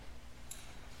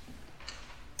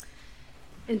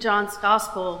In John's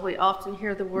Gospel, we often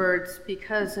hear the words,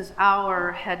 because his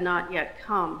hour had not yet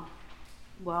come.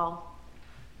 Well,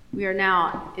 we are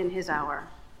now in his hour.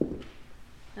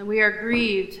 And we are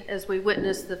grieved as we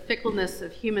witness the fickleness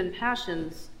of human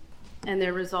passions and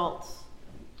their results.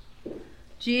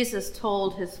 Jesus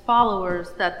told his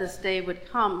followers that this day would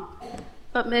come,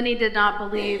 but many did not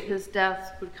believe his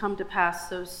death would come to pass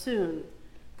so soon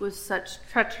with such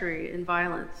treachery and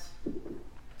violence.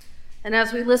 And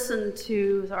as we listen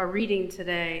to our reading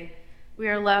today, we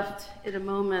are left in a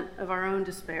moment of our own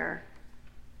despair.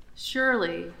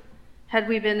 Surely, had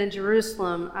we been in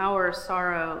Jerusalem, our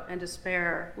sorrow and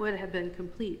despair would have been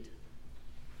complete.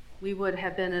 We would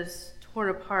have been as torn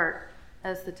apart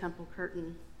as the temple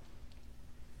curtain.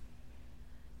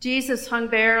 Jesus, hung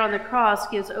bare on the cross,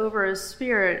 gives over his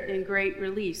spirit in great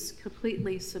release,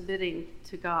 completely submitting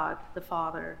to God the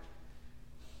Father.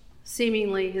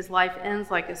 Seemingly, his life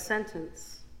ends like a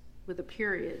sentence with a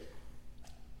period.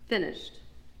 Finished.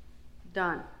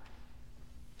 Done.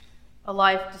 A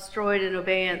life destroyed in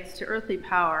obedience to earthly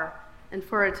power, and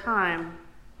for a time,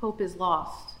 hope is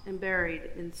lost and buried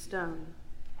in stone.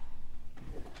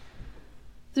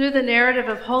 Through the narrative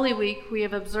of Holy Week, we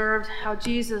have observed how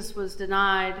Jesus was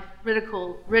denied,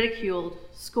 ridiculed,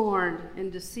 scorned,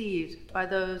 and deceived by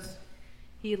those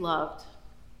he loved.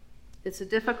 It's a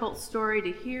difficult story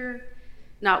to hear,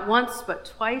 not once but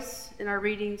twice in our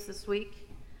readings this week,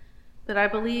 but I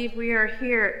believe we are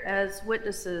here as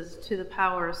witnesses to the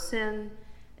power of sin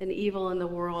and evil in the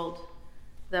world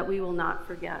that we will not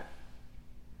forget.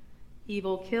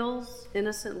 Evil kills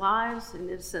innocent lives and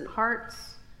innocent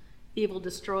hearts. Evil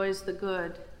destroys the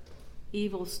good.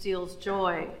 Evil steals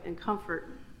joy and comfort.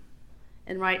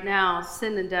 And right now,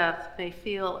 sin and death may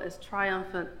feel as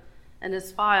triumphant and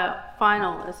as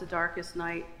final as the darkest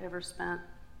night ever spent.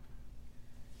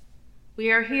 We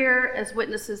are here as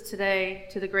witnesses today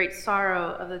to the great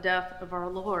sorrow of the death of our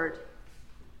Lord.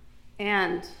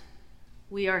 And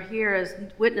we are here as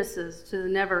witnesses to the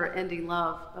never-ending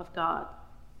love of God.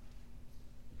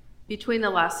 Between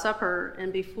the Last Supper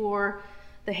and before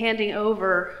the handing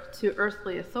over to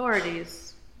earthly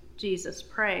authorities, Jesus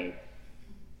prayed.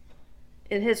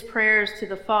 In his prayers to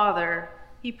the Father,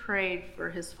 he prayed for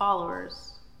his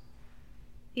followers.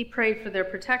 He prayed for their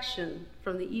protection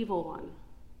from the evil one.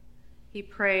 He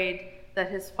prayed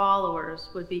that his followers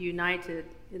would be united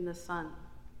in the Son.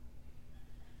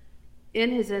 In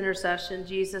his intercession,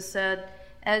 Jesus said,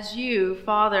 "As you,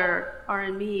 Father, are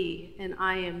in me and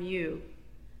I am you,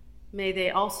 may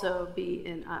they also be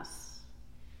in us.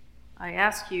 I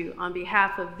ask you on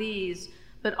behalf of these,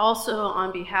 but also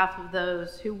on behalf of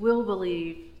those who will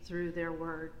believe through their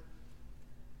word."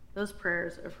 Those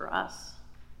prayers are for us.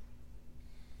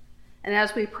 And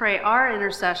as we pray our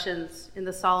intercessions in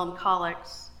the solemn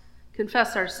collects,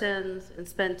 confess our sins, and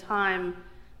spend time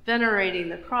venerating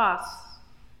the cross,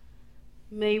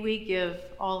 may we give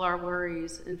all our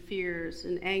worries and fears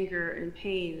and anger and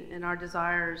pain and our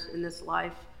desires in this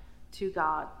life to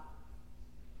God.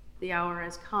 The hour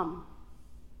has come.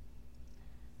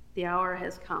 The hour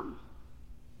has come.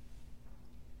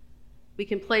 We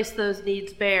can place those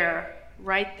needs bare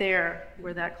right there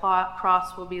where that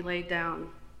cross will be laid down,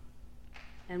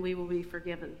 and we will be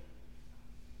forgiven.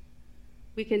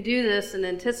 We can do this in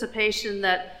anticipation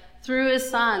that through his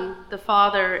Son, the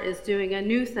Father is doing a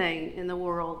new thing in the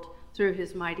world through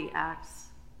his mighty acts.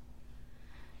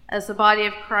 As the body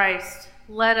of Christ,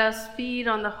 let us feed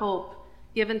on the hope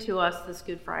given to us this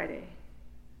Good Friday.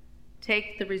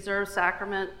 Take the reserved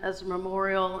sacrament as a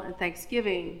memorial and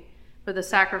thanksgiving for the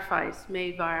sacrifice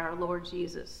made by our Lord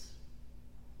Jesus.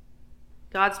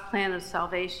 God's plan of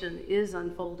salvation is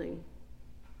unfolding,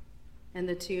 and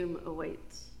the tomb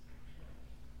awaits.